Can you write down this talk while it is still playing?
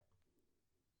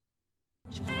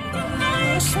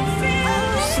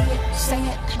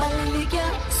it, believe it,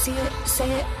 yeah. See it,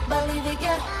 say it, believe it,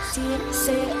 yeah. See it,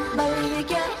 say it, believe it,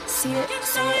 yeah. See it,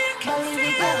 say it, believe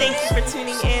it, yeah. Thank you for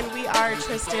tuning in. We are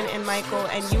Tristan and Michael,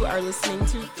 and you are listening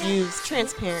to Fuse,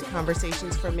 transparent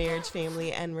conversations for marriage,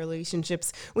 family, and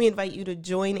relationships. We invite you to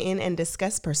join in and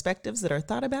discuss perspectives that are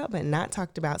thought about but not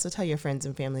talked about. So tell your friends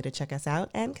and family to check us out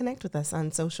and connect with us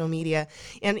on social media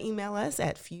and email us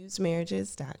at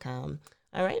fusemarriages.com.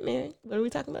 All right, Mary, what are we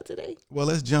talking about today? Well,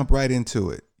 let's jump right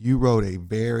into it. You wrote a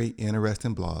very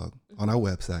interesting blog on our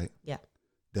website. Yeah.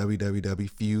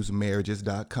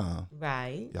 www.fusemarriages.com.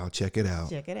 Right. Y'all check it out.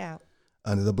 Check it out.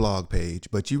 Under the blog page.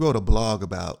 But you wrote a blog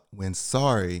about when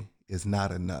sorry is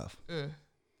not enough.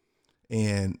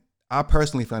 And I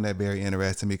personally find that very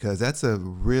interesting because that's a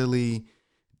really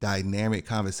dynamic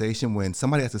conversation when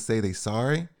somebody has to say they're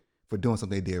sorry for doing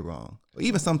something they did wrong. Or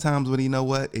even sometimes when, you know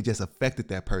what, it just affected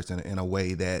that person in a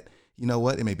way that, you know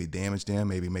what, it maybe damaged them,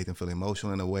 maybe made them feel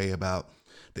emotional in a way about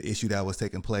the issue that was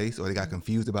taking place, or they got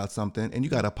confused about something, and you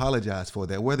got to apologize for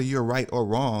that. Whether you're right or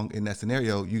wrong in that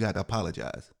scenario, you got to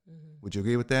apologize. Would you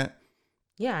agree with that?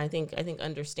 Yeah, I think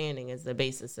understanding is the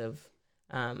basis of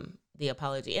the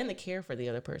apology and the care for the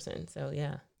other person. So,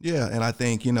 yeah. Yeah, and I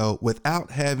think, you know,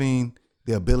 without having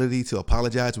the ability to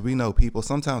apologize, we know people,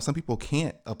 sometimes some people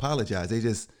can't apologize. They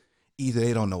just, either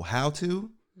they don't know how to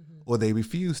or they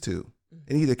refuse to.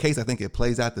 In either case, I think it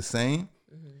plays out the same.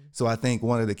 So I think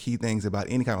one of the key things about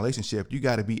any kind of relationship, you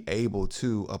got to be able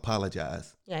to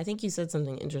apologize. Yeah, I think you said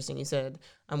something interesting. You said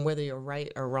whether you're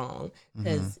right or wrong,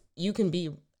 because you can be,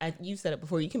 you said it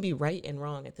before, you can be right and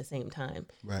wrong at the same time.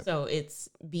 Right. So it's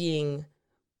being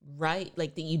right,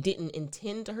 like that you didn't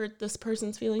intend to hurt this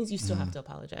person's feelings, you still have to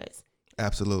apologize.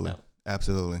 Absolutely.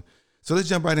 Absolutely. So let's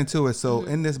jump right into it. So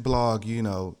in this blog, you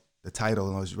know, the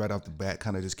title was right off the bat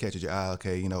kind of just catches your eye.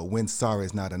 Okay, you know, when sorry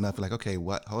is not enough. Like, okay,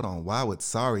 what? Hold on. Why would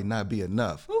sorry not be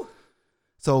enough? Whew.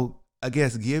 So I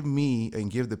guess give me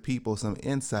and give the people some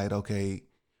insight. Okay,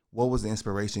 what was the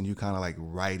inspiration you kind of like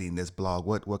writing this blog?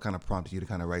 What kind of prompted you to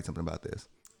kind of write something about this?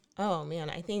 Oh,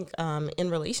 man, I think in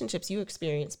relationships, you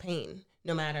experience pain.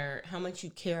 No matter how much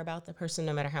you care about the person,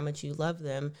 no matter how much you love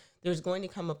them, there's going to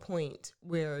come a point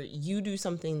where you do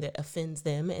something that offends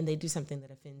them and they do something that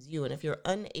offends you. And if you're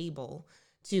unable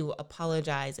to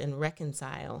apologize and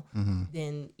reconcile,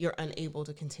 then you're unable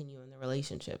to continue in the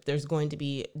relationship. There's going to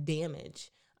be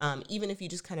damage. Even if you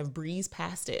just kind of breeze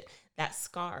past it, that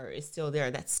scar is still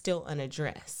there. That's still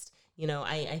unaddressed. You know,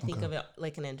 I think of it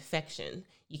like an infection.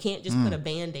 You can't just put a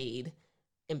Band-Aid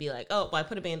and be like, oh, well, I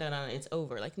put a Band-Aid on it, it's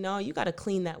over. Like, no, you got to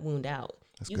clean that wound out.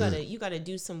 You got to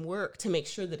do some work to make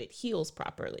sure that it heals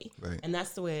properly. Right. And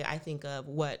that's the way I think of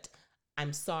what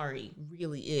I'm sorry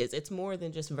really is. It's more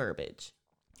than just verbiage.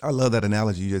 I love that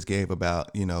analogy you just gave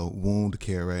about, you know, wound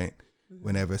care, right?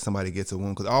 Whenever somebody gets a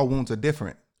wound, because all wounds are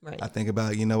different. Right. I think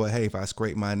about, you know what, hey, if I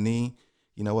scrape my knee,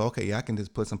 you know, well, okay, yeah, I can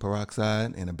just put some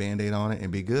peroxide and a Band-Aid on it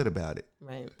and be good about it.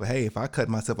 Right. But hey, if I cut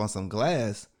myself on some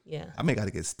glass, Yeah. I may got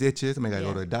to get stitches. I may got to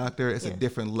go to a doctor. It's a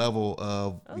different level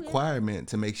of requirement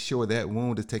to make sure that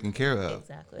wound is taken care of.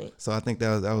 Exactly. So I think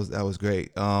that was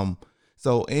great.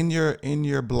 So in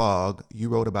your blog, you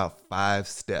wrote about 5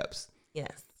 steps.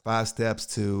 Yes. 5 steps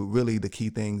to really the key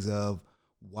things of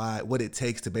what it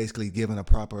takes to basically giving a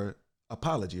proper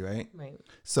apology, right? Right.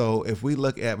 So if we're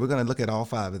going to look at all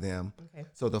 5 of them. Okay.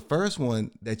 So the first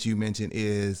one that you mentioned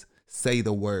is say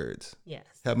the words. Yes.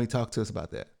 Help me talk to us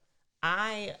about that.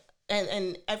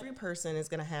 And every person is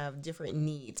going to have different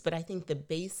needs, but I think the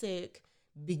basic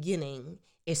beginning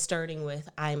is starting with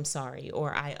I'm sorry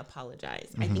or I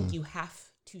apologize. I think you have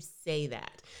to say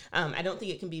that. I don't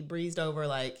think it can be breezed over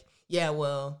like, yeah,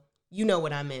 well, you know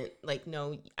what I meant. Like,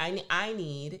 no, I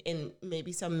need, and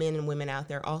maybe some men and women out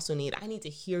there also need, I need to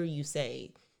hear you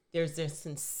say there's this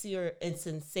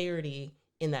sincerity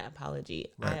in that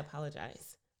apology. Right. I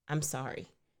apologize. I'm sorry.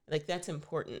 Like, that's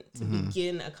important to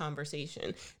begin a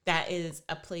conversation. That is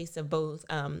a place of both.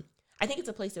 I think it's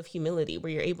a place of humility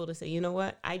where you're able to say, you know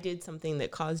what? I did something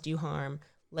that caused you harm.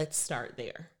 Let's start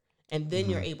there. And then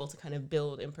you're able to kind of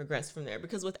build and progress from there.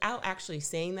 Because without actually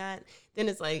saying that, then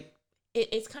it's like,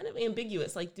 it's kind of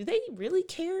ambiguous. Like, do they really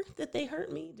care that they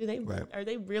hurt me? Are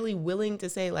they really willing to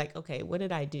say like, okay, what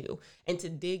did I do? And to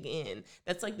dig in.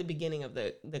 That's like the beginning of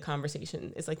the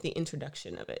conversation. It's like the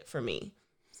introduction of it for me.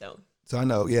 So I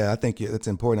know, I think it's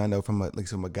important. I know from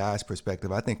a guy's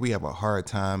perspective, I think we have a hard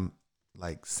time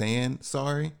like saying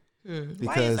sorry.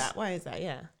 Because, Why is that?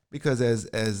 Yeah. Because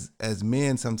as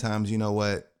men, sometimes, you know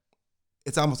what,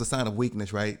 it's almost a sign of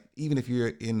weakness, right? Even if you're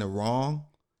in the wrong,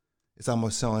 it's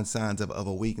almost showing signs of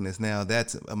a weakness. Now,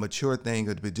 that's a mature thing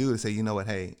to do, to say, you know what,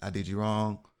 hey, I did you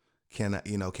wrong.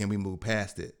 can we move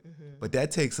past it? But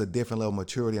that takes a different level of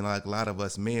maturity. And like a lot of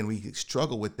us men, we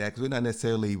struggle with that because we're not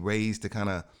necessarily raised to kind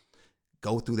of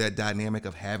go through that dynamic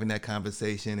of having that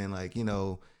conversation and like,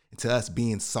 to us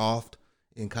being soft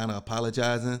and kind of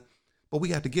apologizing. But we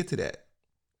have to get to that.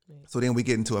 Right. So then we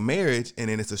get into a marriage and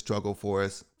then it's a struggle for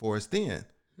us then.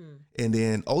 And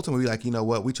then ultimately, like, you know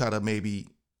what, we try to maybe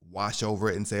wash over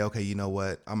it and say, okay, you know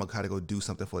what, I'm gonna try to go do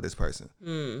something for this person.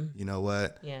 You know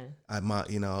what? Yeah.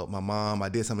 My mom, I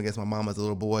did something against my mom as a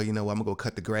little boy. You know what? I'm gonna go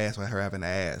cut the grass without her having to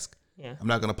ask. Yeah. I'm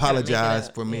not gonna apologize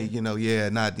for me,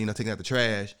 not taking out the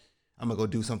trash. I'm gonna go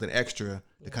do something extra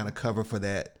to kind of cover for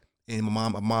that. And my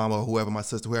mom or whoever, my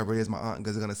sister, whoever it is, my aunt,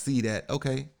 is gonna see that,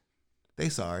 okay, they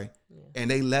sorry. Yeah. And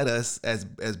they let us as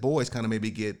boys kind of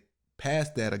maybe get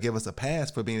past that or give us a pass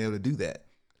for being able to do that.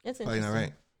 That's interesting. All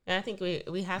right. And I think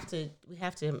we have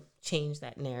to change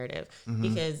that narrative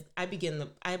because I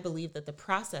believe that the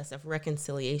process of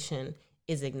reconciliation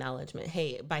is acknowledgement.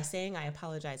 Hey, by saying I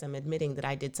apologize, I'm admitting that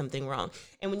I did something wrong.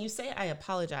 And when you say I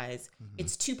apologize,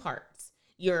 it's two parts.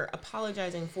 You're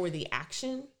apologizing for the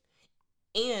action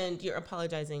and you're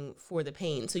apologizing for the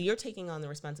pain. So you're taking on the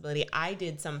responsibility. I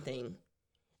did something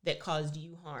that caused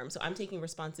you harm. So I'm taking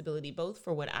responsibility both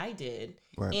for what I did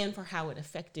and for how it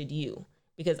affected you.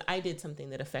 Because I did something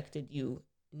that affected you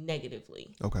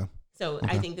negatively. Okay. So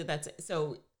I think that's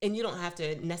so, and you don't have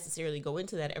to necessarily go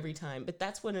into that every time, but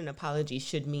that's what an apology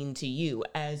should mean to you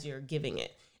as you're giving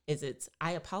it.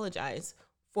 I apologize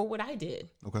for what I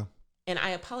did. Okay. And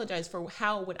I apologize for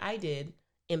how what I did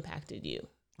impacted you.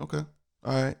 Okay.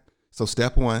 All right. So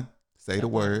step one, say the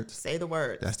words. Say the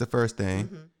words. That's the first thing.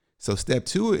 So step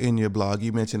two in your blog,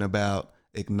 you mentioned about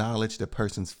acknowledge the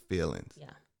person's feelings. Yeah.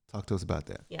 Talk to us about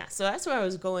that. Yeah. So that's where I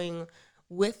was going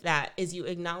with that is you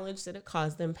acknowledge that it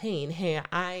caused them pain. Hey,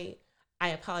 I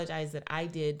apologize that I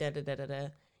did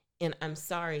da-da-da-da-da, and I'm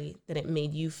sorry that it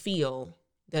made you feel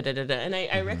da-da-da-da. And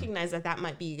I recognize that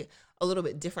might be a little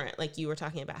bit different, like you were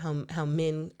talking about how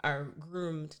men are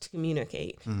groomed to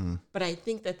communicate. But I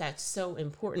think that that's so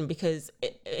important because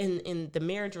in the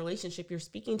marriage relationship, you're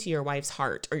speaking to your wife's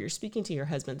heart or you're speaking to your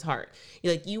husband's heart.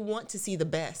 You want to see the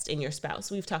best in your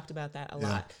spouse. We've talked about that a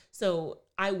lot. So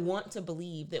I want to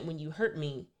believe that when you hurt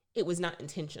me, it was not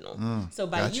intentional. So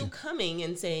by you coming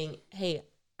and saying, hey,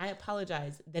 I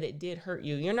apologize that it did hurt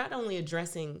you, you're not only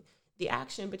addressing the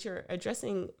action, but you're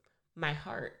addressing my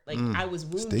heart. Like I was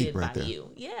wounded by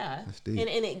you. Yeah. And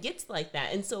it gets like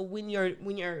that. And so when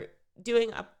you're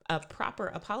doing a proper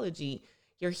apology,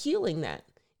 you're healing that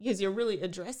because you're really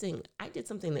addressing, I did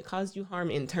something that caused you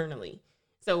harm internally.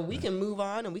 So we can move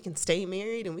on and we can stay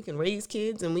married and we can raise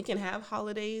kids and we can have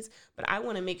holidays. But I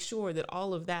want to make sure that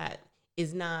all of that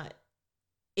is not,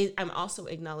 I'm also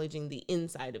acknowledging the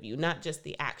inside of you, not just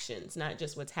the actions, not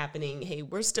just what's happening. Hey,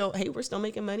 we're still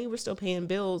making money. We're still paying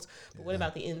bills. But what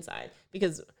about the inside?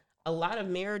 Because a lot of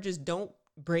marriages don't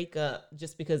break up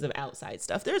just because of outside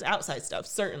stuff. There's outside stuff,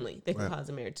 certainly, that can cause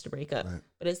a marriage to break up.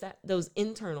 But it's that those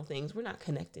internal things, we're not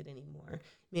connected anymore.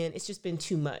 Man, it's just been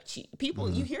too much. People,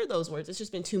 you hear those words. It's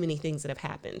just been too many things that have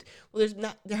happened. Well,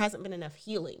 there hasn't been enough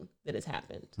healing that has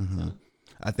happened. So.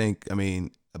 I think, you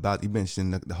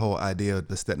mentioned the whole idea of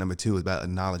the step number 2 is about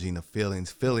acknowledging the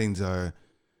feelings. Feelings are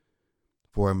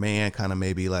for a man kind of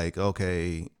maybe like,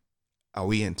 okay, are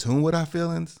we in tune with our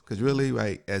feelings? Because really,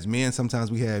 right, as men,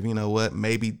 sometimes we have,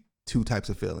 maybe 2 types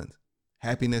of feelings,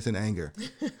 happiness and anger.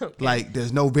 Okay. Like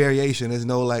there's no variation. There's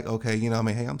no like, okay, hey,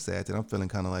 I'm sad and I'm feeling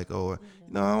kind of like,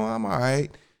 I'm all right.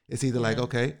 It's either like,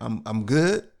 okay, I'm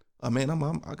good. I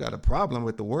got a problem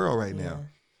with the world right now.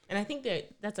 And I think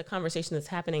that's a conversation that's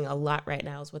happening a lot right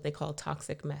now is what they call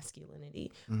toxic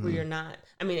masculinity, where you're not,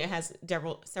 it has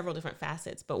several different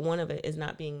facets, but one of it is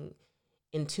not being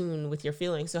in tune with your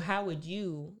feelings. So how would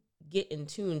you get in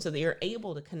tune so that you're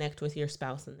able to connect with your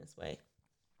spouse in this way?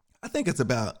 I think it's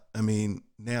about,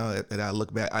 now that I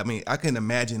look back, I can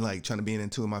imagine like trying to be in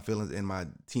tune with my feelings in my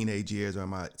teenage years or in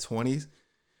my 20s,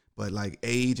 but like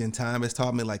age and time has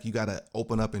taught me like you got to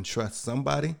open up and trust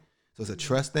somebody. So it's a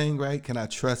trust thing, right? Can I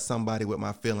trust somebody with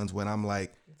my feelings when I'm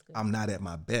like, I'm not at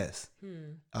my best?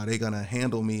 Are they going to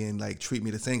handle me and like treat me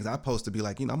the same? 'Cause I'm supposed to be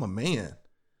like, I'm a man.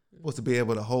 I'm supposed to be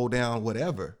able to hold down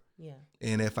whatever. Yeah.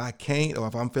 And if I can't, or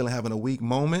if I'm having a weak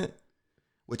moment,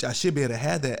 which I should be able to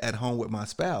have that at home with my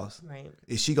spouse, right?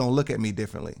 Is she going to look at me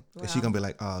differently? Wow. Is she going to be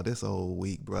like, oh, this old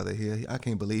weak brother here, I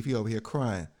can't believe he over here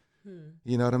crying.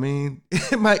 You know what I mean?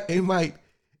 It might.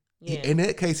 Yeah. In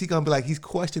that case, he's going to be like, he's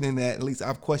questioning that. At least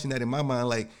I've questioned that in my mind.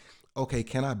 Like, okay,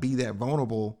 can I be that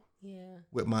vulnerable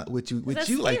with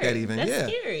you like that even?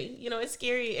 That's scary. It's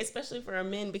scary, especially for our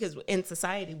men, because in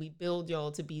society, we build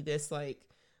y'all to be this like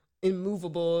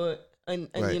immovable,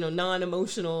 Right.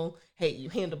 non-emotional, hey, you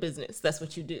handle business. That's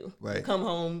what you do. Right. You come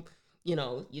home,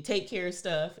 you take care of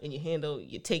stuff and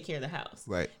you take care of the house.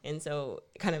 Right. And so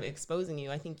kind of exposing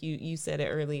you, I think you said it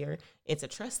earlier, it's a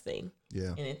trust thing. Yeah.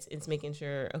 And it's making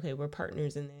sure, okay, we're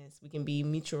partners in this. We can be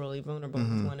mutually vulnerable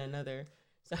Mm-hmm. with one another.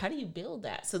 So how do you build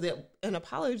that so that an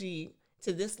apology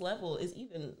to this level is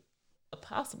even a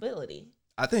possibility?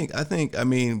 I think,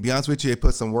 be honest with you, it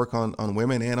puts some work on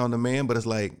women and on the man, but it's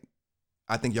like,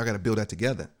 I think y'all got to build that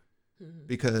together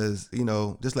because,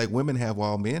 just like women have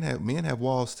walls, men have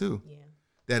walls too. Yeah.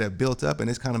 That have built up, and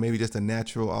it's kind of maybe just a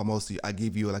natural, almost, I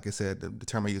give you, like I said, the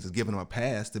term I use is giving them a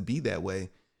pass to be that way.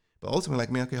 But ultimately,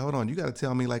 like, man, okay, hold on. You got to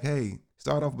tell me, like, hey,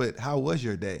 start off, but how was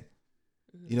your day?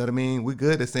 You know what I mean? We're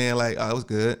good at saying, like, oh, it was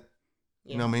good.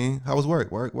 Yeah. You know what I mean? How was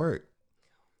work? Work.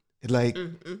 It like,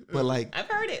 but like, I've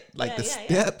heard it. like the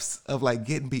steps of like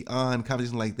getting beyond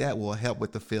conversation like that will help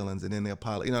with the feelings and then the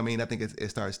apology. You know what I mean? I think it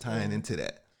starts tying into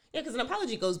that. Yeah, because an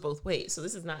apology goes both ways. So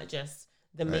this is not just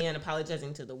the man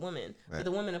apologizing to the woman, but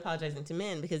the woman apologizing to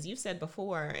men. Because you've said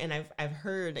before, and I've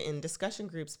heard in discussion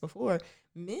groups before,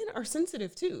 men are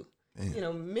sensitive too.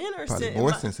 Man. Men are Probably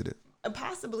more sensitive.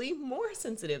 Possibly more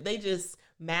sensitive. They just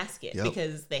mask it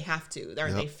because they have to,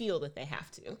 or they feel that they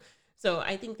have to. So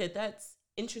I think that's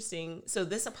interesting. So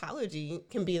this apology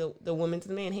can be the woman to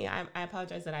the man. Hey, I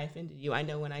apologize that I offended you. I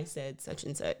know when I said such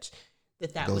and such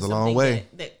that goes was a long something way.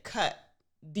 that cut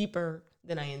deeper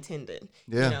than I intended.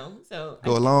 Yeah. So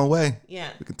Go a long way.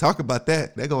 Yeah. We can talk about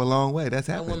that. That go a long way. That's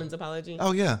A happening. woman's apology.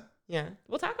 Oh yeah. Yeah.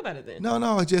 We'll talk about it then.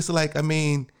 No, it's just like,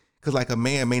 because like a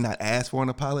man may not ask for an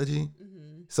apology.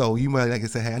 So you might like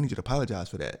say, hey, I need you to apologize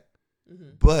for that.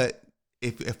 But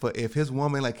if his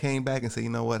woman like came back and said, you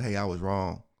know what, hey, I was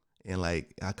wrong. And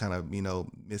like, I kind of,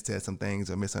 missaid some things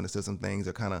or misunderstood some things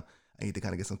or kind of, I need to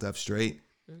kind of get some stuff straight.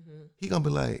 He gonna be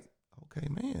like, okay,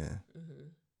 man.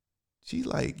 She's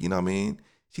like, you know what I mean?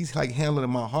 She's like handling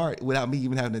my heart without me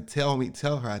even having to tell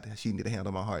her that she need to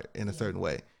handle my heart in a certain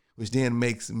way, which then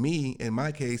makes me, in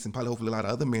my case, and probably hopefully a lot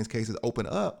of other men's cases, open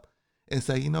up and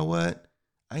say, you know what?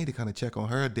 I need to kind of check on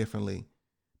her differently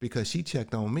because she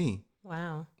checked on me.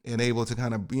 Wow. And able to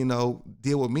kind of,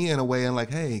 deal with me in a way and like,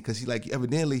 hey, because she like,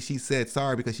 evidently she said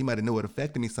sorry because she might have knew it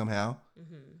affected me somehow.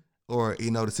 Or,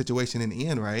 the situation in the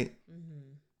end, right?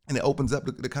 And it opens up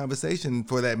the conversation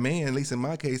for that man, at least in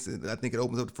my case, I think it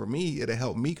opens up for me. It'll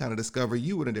help me kind of discover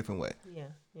you in a different way.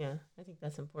 Yeah. I think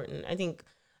that's important. I think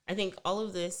all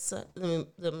of this,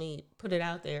 let me put it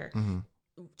out there.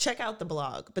 Check out the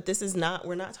blog, but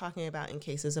we're not talking about in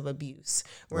cases of abuse.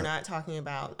 We're not talking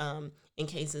about in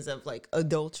cases of like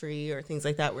adultery or things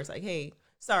like that, where it's like, hey,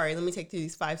 sorry, let me take through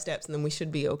these 5 steps and then we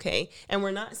should be okay. And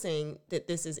we're not saying that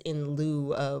this is in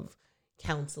lieu of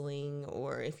counseling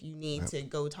or if you need to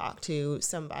go talk to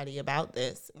somebody about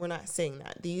this. We're not saying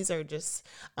that. These are just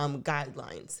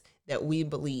guidelines that we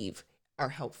believe are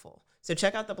helpful. So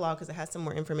check out the blog because it has some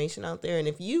more information out there. And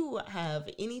if you have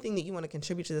anything that you want to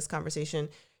contribute to this conversation,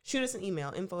 shoot us an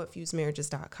email,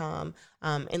 info@fusedmarriages.com.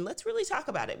 And let's really talk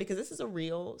about it because this is a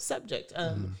real subject.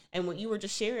 And what you were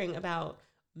just sharing about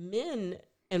men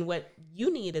and what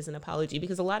you need is an apology,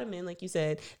 because a lot of men, like you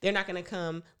said, they're not going to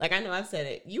come. Like, I know I've said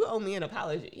it. You owe me an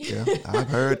apology. Yeah, I've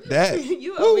heard that.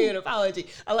 You owe me an apology.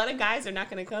 A lot of guys are not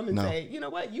going to come and say, you know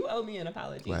what, you owe me an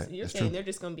apology. Right. So you're That's saying true. they're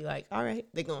just going to be like, all right,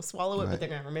 they're going to swallow it, but they're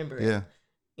going to remember it. Yeah.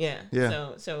 Yeah.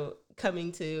 Yeah. So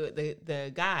coming to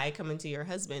the guy, coming to your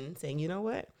husband saying, you know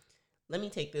what, let me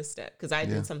take this step because I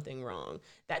did something wrong.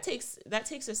 That takes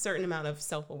a certain amount of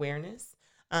self-awareness.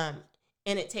 And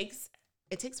it takes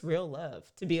real love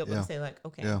to be able to say like,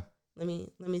 okay, let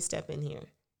me step in here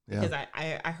because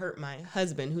I hurt my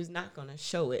husband who's not going to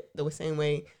show it the same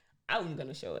way I'm going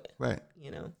to show it. Right.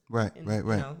 Right.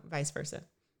 Right. Vice versa.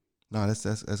 No,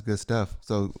 that's good stuff.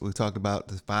 So we talked about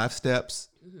the 5 steps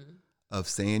of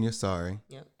saying you're sorry.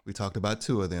 Yep. We talked about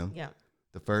 2 of them. Yeah.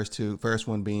 The first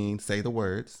one being say the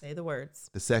words. Say the words.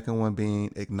 The second one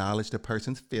being acknowledge the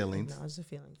person's feelings. Acknowledge the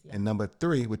feelings. Yeah. And number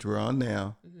 3, which we're on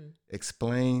now,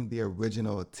 explain the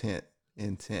original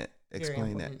intent.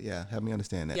 Explain that. Yeah. Help me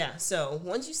understand that. Yeah. So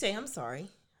once you say, I'm sorry,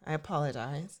 I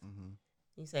apologize.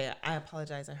 You say, I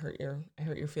apologize. I hurt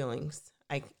your feelings.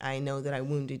 I know that I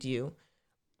wounded you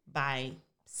by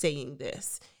saying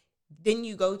this. Then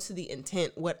you go to the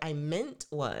intent. What I meant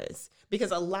was,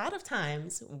 because a lot of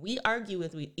times we argue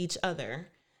with each other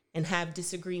and have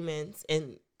disagreements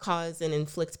and cause and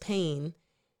inflict pain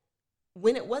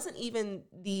when it wasn't even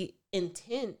the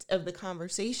intent of the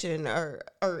conversation or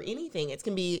anything. It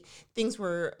can be things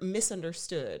were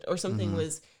misunderstood or something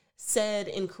was said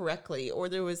incorrectly, or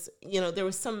there was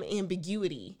some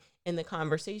ambiguity in the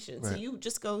conversation. Right. So you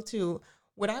just go to,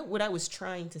 what I was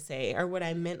trying to say, or what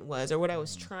I meant was, or what I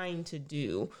was trying to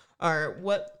do, or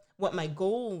what my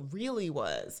goal really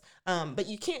was. But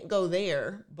you can't go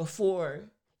there before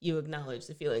you acknowledge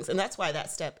the feelings. And that's why that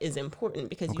step is important,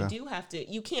 because you do have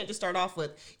to, you can't just start off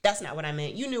with, that's not what I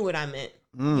meant. You knew what I meant.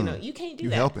 You know, you can't do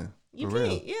that. Helping. You can't.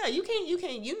 Real. Yeah, you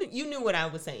can't. You knew what I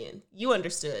was saying. You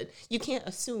understood. You can't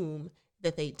assume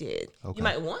that they did. Okay. You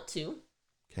might want to.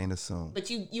 Can't assume. But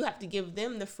you have to give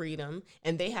them the freedom,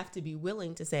 and they have to be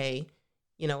willing to say,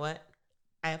 you know what?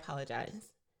 I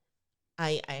apologize.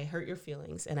 I hurt your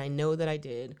feelings, and I know that I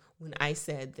did when I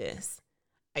said this.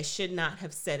 I should not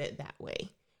have said it that way.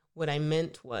 What I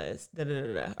meant was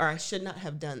or I should not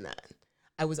have done that.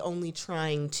 I was only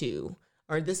trying to,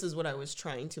 or this is what I was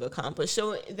trying to accomplish.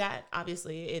 So that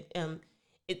obviously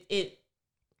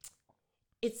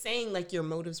it's saying like your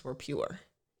motives were pure.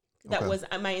 That was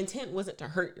my intent wasn't to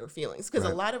hurt your feelings, because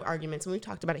a lot of arguments, and we've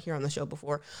talked about it here on the show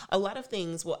before, a lot of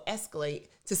things will escalate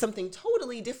to something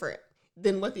totally different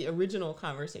than what the original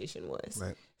conversation was.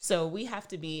 Right. So we have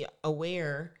to be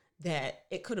aware that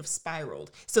it could have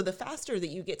spiraled. So the faster that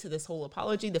you get to this whole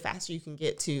apology, the faster you can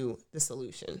get to the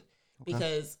solution.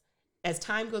 Because as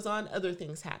time goes on, other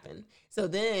things happen. So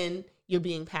then you're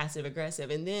being passive aggressive,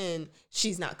 and then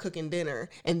she's not cooking dinner,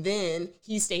 and then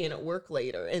he's staying at work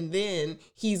later, and then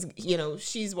she's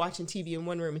watching TV in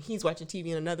one room and he's watching TV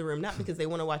in another room, not because they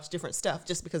want to watch different stuff,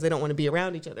 just because they don't want to be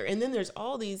around each other. And then there's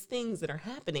all these things that are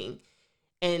happening,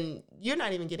 and you're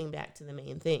not even getting back to the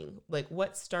main thing. Like,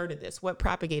 what started this? What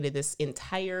propagated this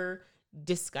entire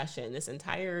discussion, this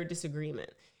entire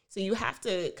disagreement? So you have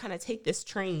to kind of take this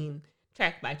train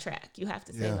track by track. You have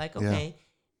to say okay,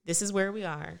 this is where we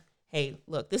are. Hey,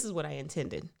 look, this is what I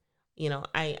intended. You know,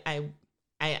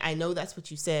 I know that's what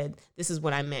you said. This is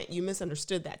what I meant. You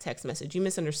misunderstood that text message. You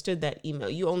misunderstood that email.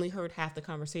 You only heard half the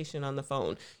conversation on the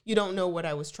phone. You don't know what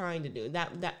I was trying to do.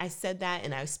 That I said that,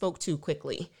 and I spoke too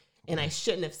quickly. And I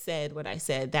shouldn't have said what I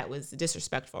said. That was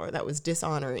disrespectful, or that was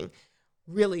dishonoring.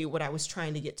 Really, what I was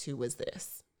trying to get to was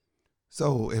this.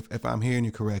 So if I'm hearing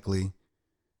you correctly,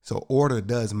 so order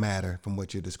does matter from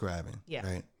what you're describing. Yeah.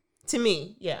 Right? To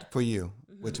me, yeah. For you,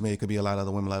 which could be a lot of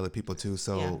other women, a lot of other people too.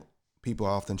 So people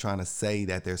are often trying to say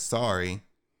that they're sorry,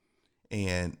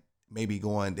 and maybe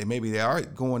they are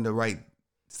going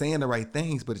saying the right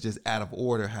things, but it's just out of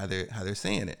order how they're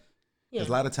saying it. Because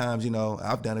a lot of times,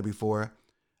 I've done it before.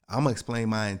 I'm gonna explain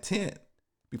my intent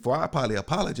before I probably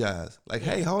apologize. Like,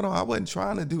 hey, hold on, I wasn't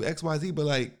trying to do X, Y, Z, but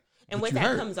like. And what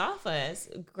that comes off as,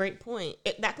 great point,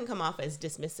 that can come off as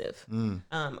dismissive,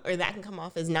 or that can come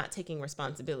off as not taking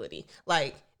responsibility.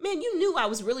 Like, man, you knew I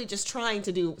was really just trying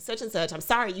to do such and such. I'm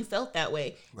sorry you felt that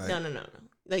way. Right. No.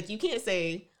 Like, you can't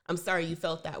say, I'm sorry you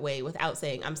felt that way without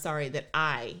saying, I'm sorry that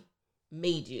I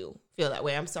made you feel that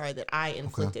way. I'm sorry that I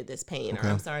inflicted this pain, or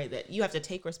I'm sorry that you have to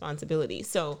take responsibility.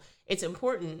 So it's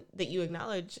important that you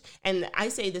acknowledge, and I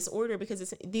say this order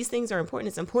because these things are important.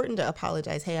 It's important to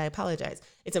apologize. Hey, I apologize.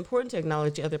 It's important to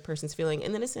acknowledge the other person's feeling.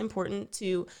 And then it's important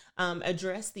to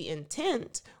address the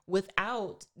intent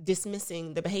without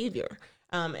dismissing the behavior.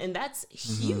 And that's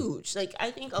huge. Like,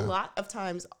 I think a lot of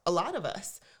times, a lot of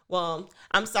us, well,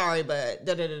 I'm sorry, but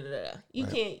da-da-da-da-da. You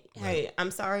can't, hey,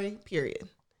 I'm sorry, period.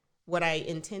 What I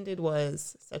intended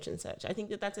was such and such. I think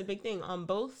that that's a big thing on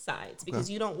both sides, because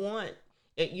you don't want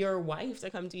your wife to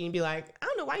come to you and be like, I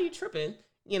don't know why you tripping.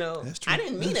 I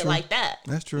didn't mean it like that.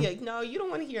 That's true. Like, no, you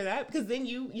don't want to hear that, because then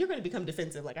you're going to become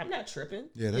defensive. Like, I'm not tripping.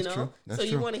 Yeah, that's true. So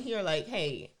you want to hear like,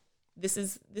 hey, this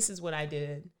is what I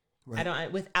did.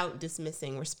 Right. Without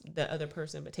dismissing the other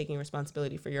person, but taking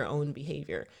responsibility for your own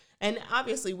behavior. And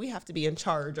obviously we have to be in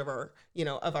charge of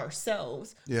of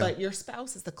ourselves, but your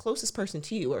spouse is the closest person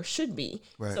to you, or should be.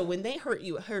 Right. So when they hurt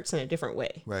you, it hurts in a different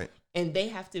way. Right. And they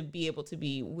have to be able to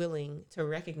be willing to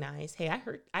recognize, hey,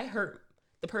 I hurt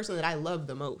the person that I love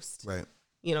the most. Right.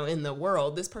 In the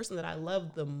world, this person that I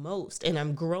love the most, and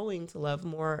I'm growing to love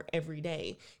more every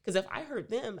day. Because if I hurt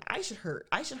them, I should hurt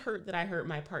that I hurt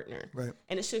my partner. Right.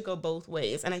 And it should go both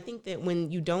ways. And I think that when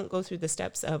you don't go through the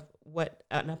steps of what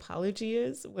an apology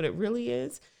is, what it really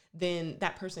is, then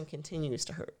that person continues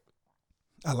to hurt.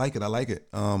 I like it.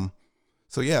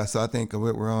 So I think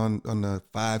we're on the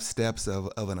 5 steps of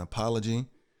an apology.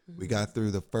 We got through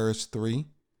the first 3.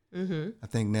 I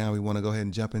think now we want to go ahead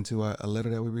and jump into a letter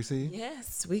that we received.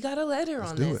 Yes, we got a letter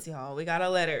on this, y'all. We got a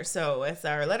letter. So it's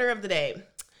our letter of the day.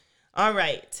 All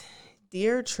right.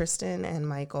 Dear Tristan and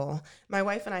Michael, my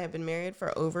wife and I have been married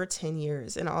for over 10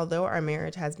 years. And although our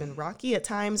marriage has been rocky at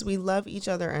times, we love each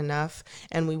other enough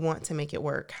and we want to make it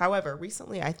work. However,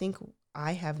 recently I think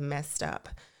I have messed up.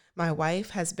 My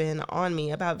wife has been on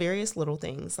me about various little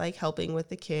things like helping with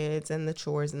the kids and the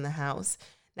chores in the house.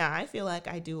 Now, I feel like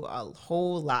I do a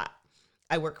whole lot.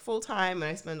 I work full time and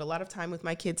I spend a lot of time with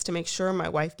my kids to make sure my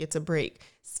wife gets a break.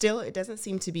 Still, it doesn't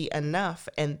seem to be enough,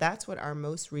 and that's what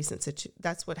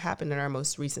that's what happened in our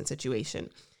most recent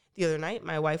situation. The other night,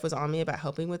 my wife was on me about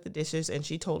helping with the dishes, and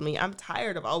she told me I'm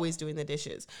tired of always doing the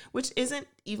dishes, which isn't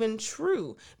even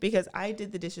true because I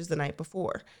did the dishes the night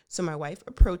before. So my wife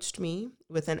approached me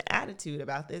with an attitude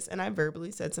about this, and I verbally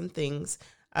said some things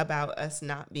about us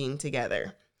not being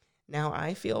together. Now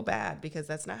I feel bad because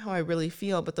that's not how I really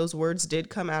feel, but those words did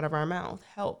come out of our mouth.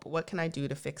 Help. What can I do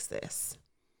to fix this?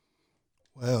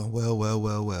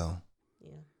 Well. Yeah.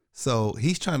 So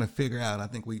he's trying to figure out, I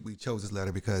think we chose this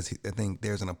letter because I think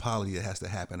there's an apology that has to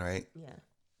happen, right? Yeah.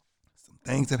 Some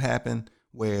things have happened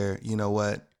where, you know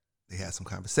what, they had some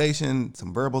conversation,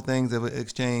 some verbal things that were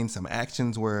exchanged, some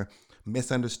actions were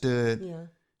misunderstood. Yeah.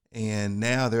 And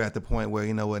now they're at the point where,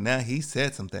 you know what, now he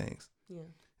said some things. Yeah.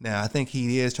 Now, I think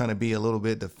he is trying to be a little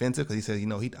bit defensive because he says, you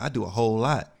know, I do a whole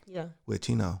lot. Yeah. Which,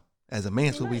 you know, as a man,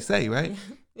 that's what we say, right?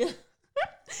 Yeah.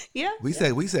 Yeah. We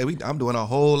say, I'm doing a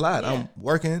whole lot. Yeah. I'm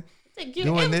working,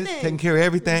 doing this, taking care of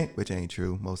everything, which ain't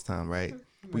true most time, right?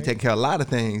 We taking care of a lot of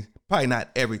things, probably not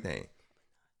everything.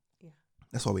 Yeah.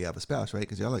 That's why we have a spouse, right?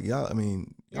 Because y'all You're are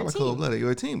a cold team. blooded.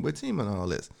 You're a team. We're a team on all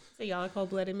this. So y'all are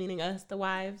cold-blooded, meaning us, the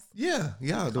wives? Yeah,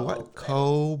 the Cold-blooded.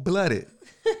 cold blooded.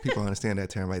 People understand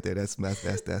that term right there. That's on a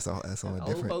Old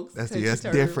different. folks That's country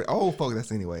term. different. Old folks.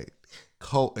 That's anyway.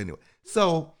 Cold anyway.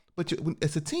 So, but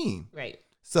it's a team. Right.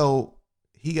 So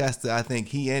he has to. I think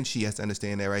he and she has to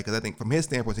understand that, right? Because I think from his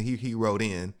standpoint, he wrote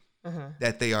in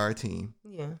that they are a team.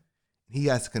 Yeah. He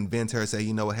has to convince her, say,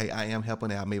 you know what, hey, I am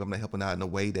helping out. Maybe I'm not helping out in the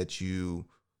way that you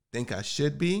think I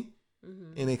should be.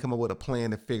 Mm-hmm. And they come up with a plan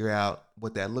to figure out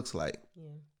what that looks like. Yeah.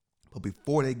 But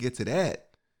before they get to that,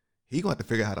 he gonna have to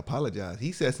figure out how to apologize.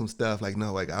 He said some stuff like,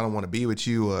 no, like I don't want to be with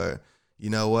you, or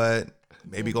you know what,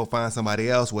 maybe go find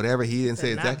somebody else, whatever. He didn't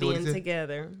say exactly what he said.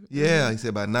 Together. Yeah, he said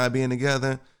about not being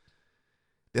together.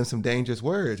 Them some dangerous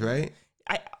words, right?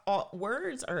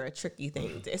 Words are a tricky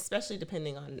thing, especially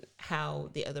depending on how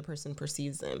the other person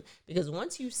perceives them. Because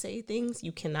once you say things,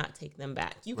 you cannot take them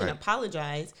back. You can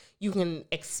apologize, you can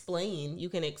explain, you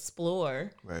can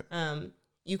explore. Right.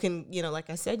 You can, like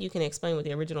I said, you can explain what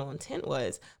the original intent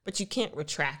was, but you can't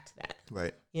retract that.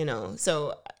 Right.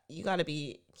 So you got to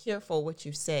be careful what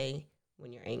you say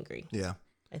when you're angry. Yeah.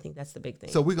 I think that's the big thing.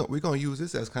 So we're gonna use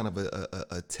this as kind of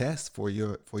a test for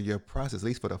your process, at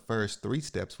least for the first 3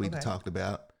 steps we talked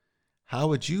about. How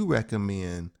would you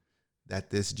recommend that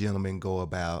this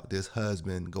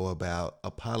husband go about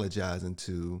apologizing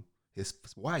to his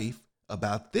wife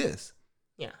about this?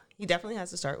 Yeah, he definitely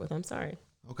has to start with "I'm sorry."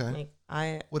 Okay.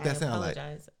 Like What that sound like?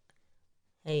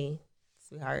 Hey,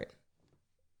 sweetheart,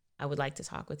 I would like to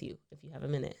talk with you if you have a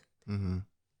minute. Mm-hmm.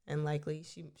 And likely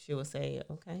she will say,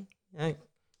 okay.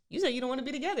 You said you don't want to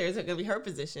be together. It's going to be her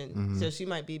position. Mm-hmm. So she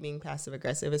might be being passive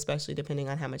aggressive, especially depending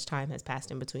on how much time has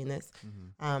passed in between this.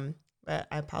 Mm-hmm. But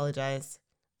I apologize.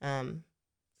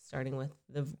 Starting with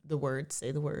the words,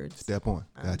 say the words. Step 1.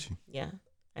 Got you. Yeah,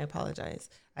 I apologize.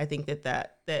 I think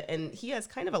that and he has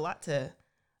kind of a lot to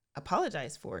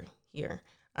apologize for here,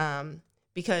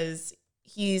 because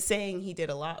he's saying he did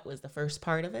a lot was the first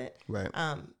part of it. Right.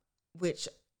 Which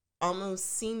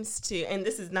almost seems to, and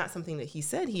this is not something that he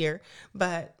said here,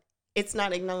 but it's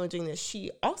not acknowledging that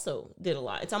she also did a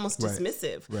lot. It's almost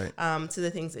dismissive to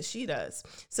the things that she does.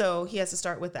 So he has to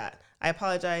start with that. I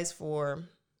apologize for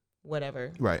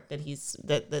whatever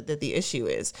that the issue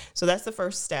is. So that's the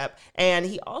first step. And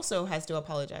he also has to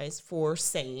apologize for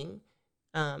saying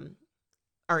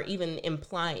or even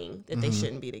implying that they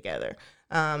shouldn't be together.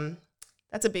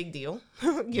 That's a big deal.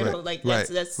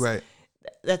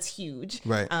 That's huge.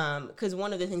 Right. Because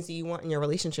one of the things that you want in your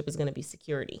relationship is going to be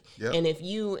security. Yep. And if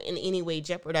you in any way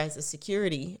jeopardize the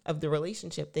security of the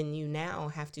relationship, then you now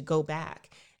have to go back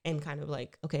and kind of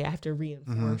like, okay, I have to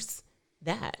reinforce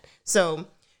that. So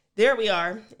there we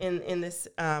are in this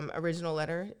original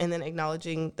letter, and then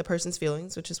acknowledging the person's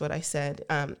feelings, which is what I said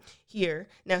here.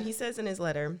 Now, he says in his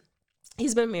letter,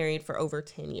 he's been married for over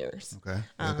 10 years. Okay.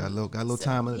 Got a little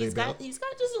time under their belt. He's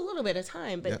got just a little bit of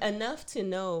time, but enough to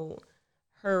know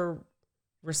her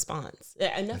response,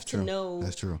 enough to know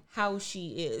how she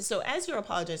is. So as you're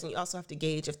apologizing, you also have to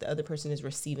gauge if the other person is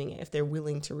receiving it, if they're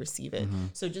willing to receive it.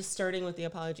 So just starting with the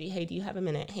apology, hey, do you have a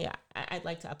minute? Hey, I'd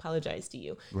like to apologize to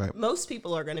you. Right. Most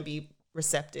people are going to be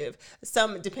receptive.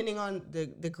 Some, depending on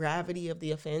the gravity of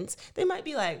the offense, they might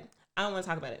be like, I don't want to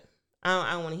talk about it.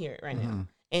 I don't want to hear it right now.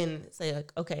 And say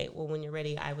like, okay, well, when you're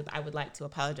ready, I would like to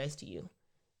apologize to you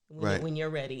when you're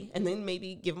ready. And then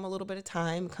maybe give them a little bit of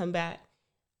time, come back.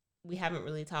 we haven't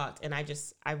really talked, and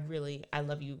I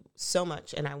love you so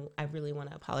much, and I really want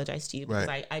to apologize to you because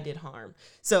I did harm.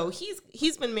 So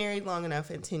he's been married long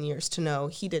enough in 10 years to know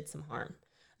he did some harm.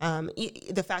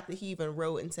 The fact that he even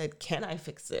wrote and said, "Can I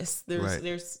fix this?"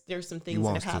 There's some things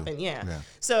that have happened. Yeah.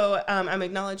 So I'm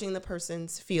acknowledging the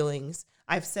person's feelings.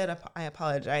 I've said I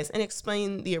apologize and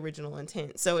explained the original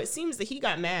intent. So it seems that he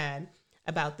got mad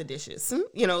about the dishes,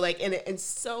 and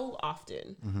so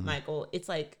often, Michael, it's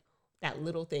like that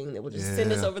little thing that will just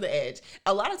send us over the edge.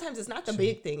 A lot of times it's not the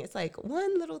big thing. It's like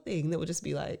one little thing that will just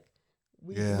be like,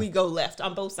 we go left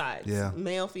on both sides. Yeah.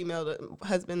 Male, female,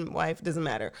 husband, wife, doesn't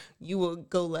matter. You will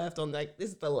go left on like, this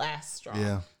is the last straw.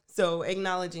 Yeah. So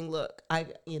acknowledging, look, I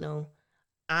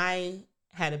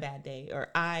had a bad day, or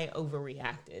I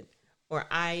overreacted, or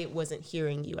I wasn't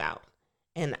hearing you out,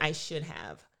 and I should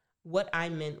have. What I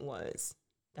meant was ...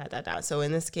 So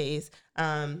in this case,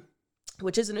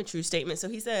 which isn't a true statement. So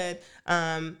he said,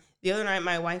 the other night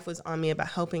my wife was on me about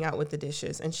helping out with the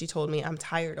dishes, and she told me I'm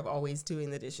tired of always doing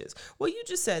the dishes. Well, you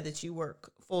just said that you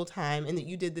work full time and that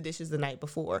you did the dishes the night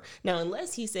before. Now,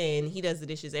 unless he's saying he does the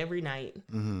dishes every night,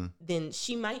 then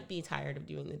she might be tired of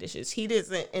doing the dishes. He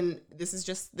doesn't, and this is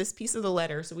just this piece of the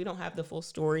letter, so we don't have the full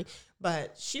story,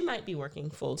 but she might be working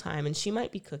full time, and she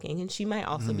might be cooking, and she might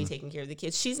also be taking care of the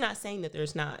kids. She's not saying that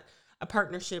there's not a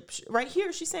partnership. Right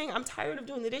here, she's saying, I'm tired of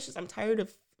doing the dishes. I'm tired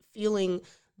of feeling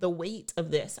the weight of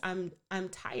this. I'm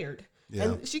tired. Yeah.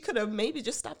 And she could have maybe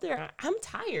just stopped there. I'm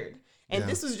tired. And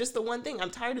this was just the one thing. I'm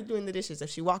tired of doing the dishes.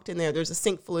 If she walked in there's a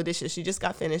sink full of dishes. She just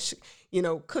got finished,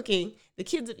 cooking. The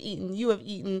kids have eaten. You have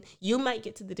eaten. You might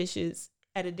get to the dishes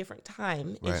at a different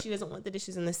time. Right. And she doesn't want the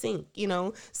dishes in the sink,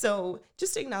 So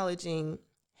just acknowledging,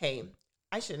 hey,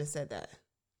 I should have said that.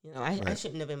 I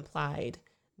shouldn't have implied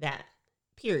that,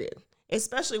 period.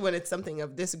 Especially when it's something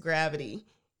of this gravity.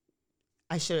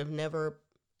 I should have never,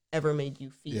 ever made you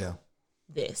feel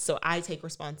this. So I take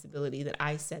responsibility that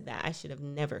I said that. I should have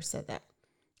never said that.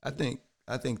 I think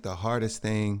the hardest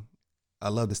thing, I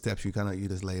love the steps you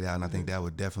just laid out, and I think that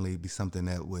would definitely be something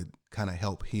that would kind of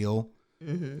help heal.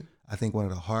 I think one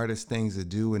of the hardest things to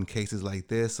do in cases like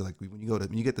this, so like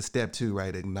when you get to step 2,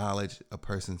 right, acknowledge a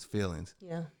person's feelings.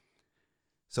 Yeah.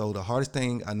 So the hardest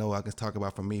thing I know I can talk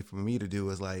about for me to do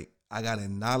is like, I got to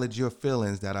acknowledge your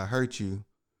feelings that I hurt you,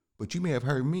 but you may have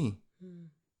hurt me.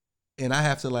 And I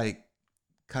have to like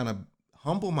kind of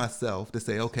humble myself to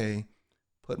say, okay,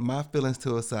 put my feelings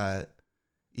to a side,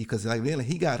 because like really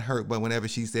he got hurt. But whenever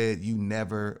she said you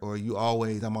never, or you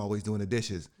always, I'm always doing the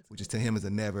dishes, which is to him is a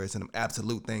never. It's an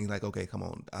absolute thing. Like, okay, come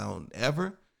on. I don't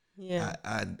ever. Yeah.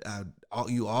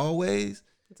 You always.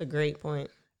 That's a great point.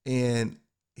 And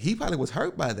he probably was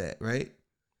hurt by that, right?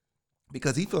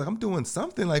 Because he feel like I'm doing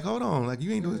something. Like, hold on, like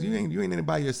you ain't in it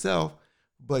by yourself.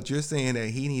 But you're saying that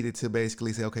he needed to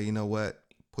basically say, okay, you know what?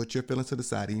 Put your feelings to the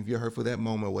side, even if you're hurt for that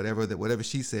moment, whatever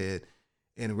she said,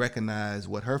 and recognize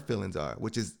what her feelings are.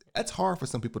 That's hard for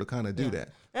some people to kind of do that.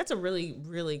 That's a really,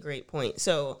 really great point.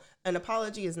 So an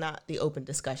apology is not the open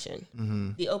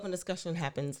discussion. The open discussion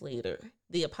happens later.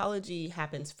 The apology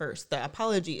happens first. The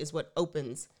apology is what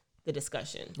opens the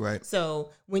discussion. Right. So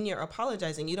when you're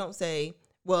apologizing, you don't say,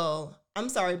 well, I'm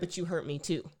sorry, but you hurt me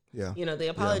too. Yeah. The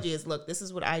apology is, look, this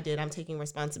is what I did. I'm taking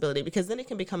responsibility, because then it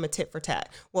can become a tit for tat.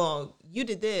 Well, you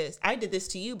did this. I did this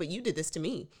to you, but you did this to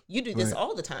me. You do this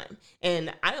all the time.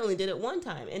 And I only did it one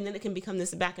time. And then it can become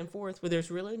this back and forth where there's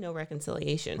really no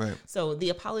reconciliation. Right. So the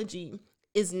apology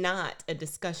is not a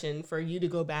discussion for you to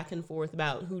go back and forth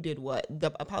about who did what.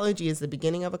 The apology is the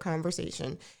beginning of a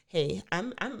conversation. Hey,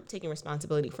 I'm taking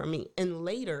responsibility for me. And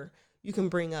later you can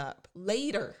bring up,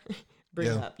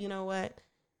 you know what?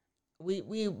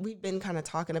 We've been kind of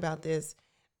talking about this,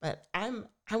 but I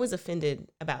was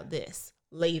offended about this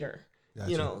later,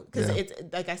 Gotcha. Because it's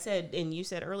like I said, and you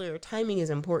said earlier, timing is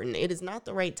important. It is not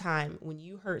the right time when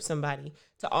you hurt somebody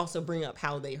to also bring up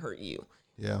how they hurt you.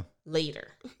 Yeah. Later.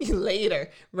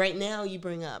 Right now you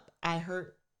bring up, I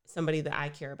hurt somebody that I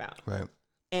care about. Right.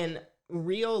 And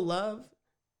real love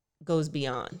goes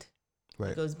beyond.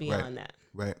 Right. It goes beyond that.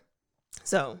 Right.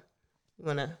 So you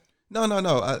want to... No.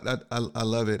 I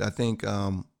love it. I think,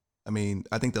 I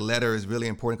think the letter is really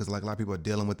important because like a lot of people are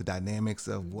dealing with the dynamics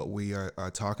of what we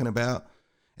are talking about.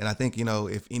 And I think,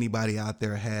 if anybody out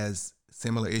there has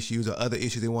similar issues or other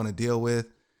issues they want to deal with,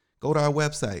 go to our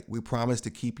website. We promise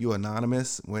to keep you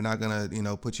anonymous. We're not going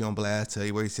to, put you on blast, tell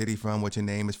you where your city from, what your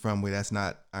name is from. That's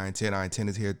not our intent. Our intent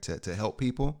is here to help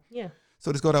people. Yeah.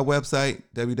 So just go to our website,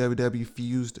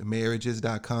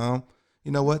 www.fusedmarriages.com.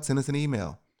 You know what? Send us an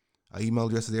email. Our email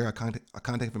address is there. Our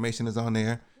contact information is on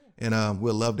there. And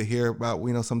we'll love to hear about,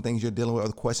 some things you're dealing with or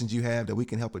the questions you have that we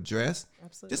can help address.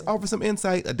 Absolutely. Just offer some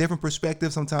insight, a different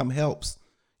perspective sometimes helps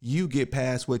you get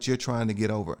past what you're trying to get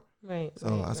over. Right. So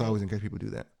I always encourage people to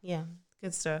do that. Yeah.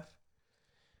 Good stuff.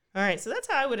 All right. So that's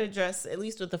how I would address, at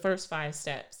least with the first 5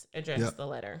 steps, the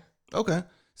letter. Okay.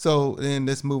 So then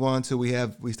let's move on to, we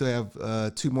still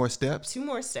have 2 more steps. 2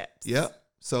 more steps. Yep.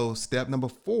 So step number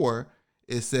 4,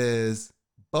 it says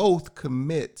both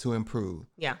commit to improve.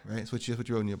 Yeah. Right. So that's what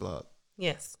you wrote in your blog.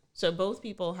 Yes. So both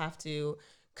people have to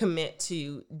commit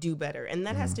to do better. And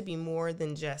that has to be more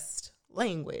than just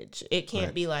language. It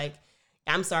can't be like,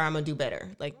 I'm sorry, I'm going to do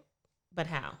better. Like, but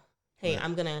how? Hey,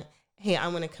 I'm going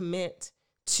to commit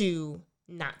to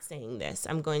not saying this.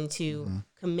 I'm going to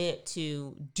commit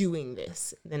to doing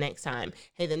this the next time.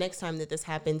 Hey, the next time that this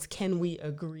happens, can we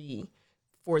agree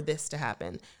for this to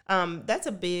happen? That's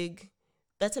a big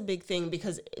thing,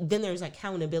 because then there's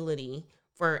accountability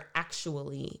for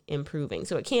actually improving.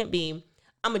 So it can't be,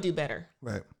 I'm going to do better.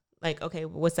 Right. Like, okay,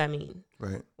 what's that mean?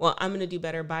 Right. Well, I'm going to do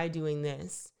better by doing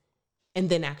this, and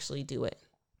then actually do it.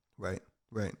 Right.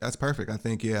 Right. That's perfect. I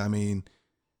think, I mean,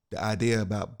 the idea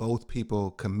about both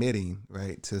people committing,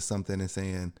 right, to something and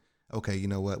saying, okay, you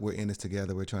know what, we're in this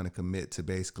together. We're trying to commit to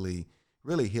basically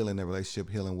really healing the relationship,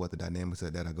 healing what the dynamics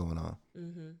that are going on.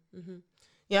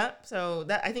 Yeah. So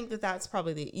I think that's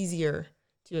probably the easier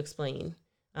to explain.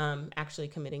 Actually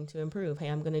committing to improve. Hey,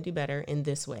 I'm going to do better in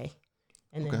this way,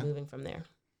 and then moving from there.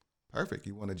 Perfect.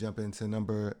 You want to jump into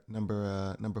number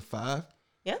 5?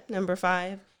 Yeah, number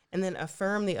 5, and then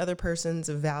affirm the other person's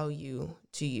value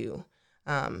to you.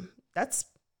 That's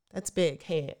big.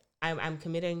 Hey, I'm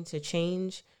committing to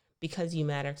change because you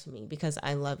matter to me, because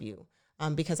I love you,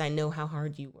 because I know how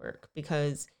hard you work,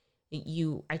 because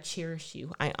I cherish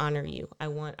you, I honor you. I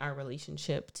want our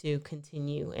relationship to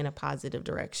continue in a positive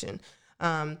direction.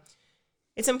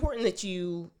 It's important that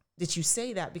you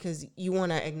say that, because you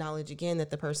want to acknowledge again that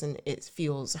the person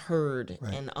feels heard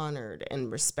and honored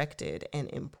and respected and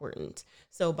important.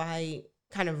 So by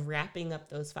kind of wrapping up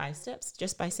those 5 steps,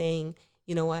 just by saying,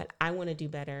 you know what, I want to do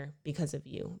better because of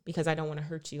you, because I don't want to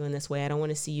hurt you in this way. I don't want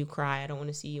to see you cry. I don't want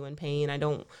to see you in pain. I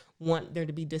don't want there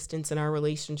to be distance in our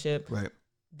relationship. Right.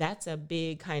 That's a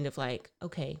big kind of like,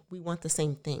 okay, we want the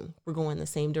same thing. We're going the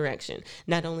same direction.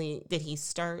 Not only did he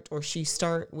start or she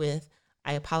start with,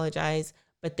 I apologize,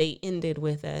 but they ended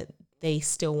with they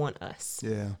still want us.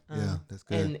 Yeah, that's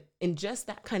good. And just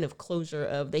that kind of closure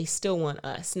of they still want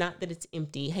us, not that it's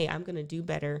empty. Hey, I'm going to do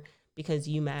better because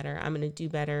you matter. I'm going to do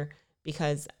better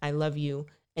because I love you.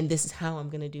 And this is how I'm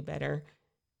going to do better,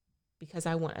 because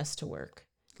I want us to work.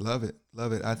 Love it.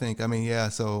 I think,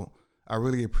 so I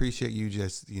really appreciate you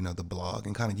just, the blog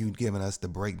and kind of you giving us the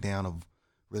breakdown of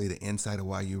really the insight of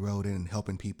why you wrote it and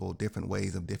helping people different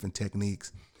ways of different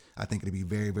techniques. I think it'd be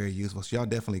very, very useful. So y'all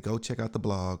definitely go check out the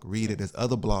blog, read it. There's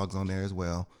other blogs on there as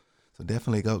well. So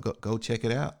definitely go check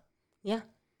it out. Yeah,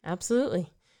 absolutely.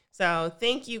 So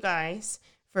thank you guys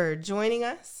for joining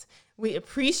us. We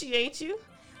appreciate you.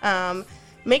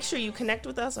 Make sure you connect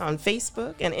with us on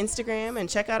Facebook and Instagram, and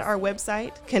check out our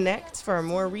website, Connect, for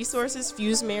more resources,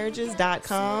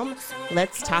 fusemarriages.com.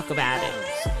 Let's talk about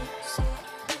it.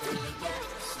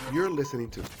 You're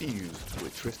listening to Fused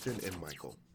with Tristan and Michael.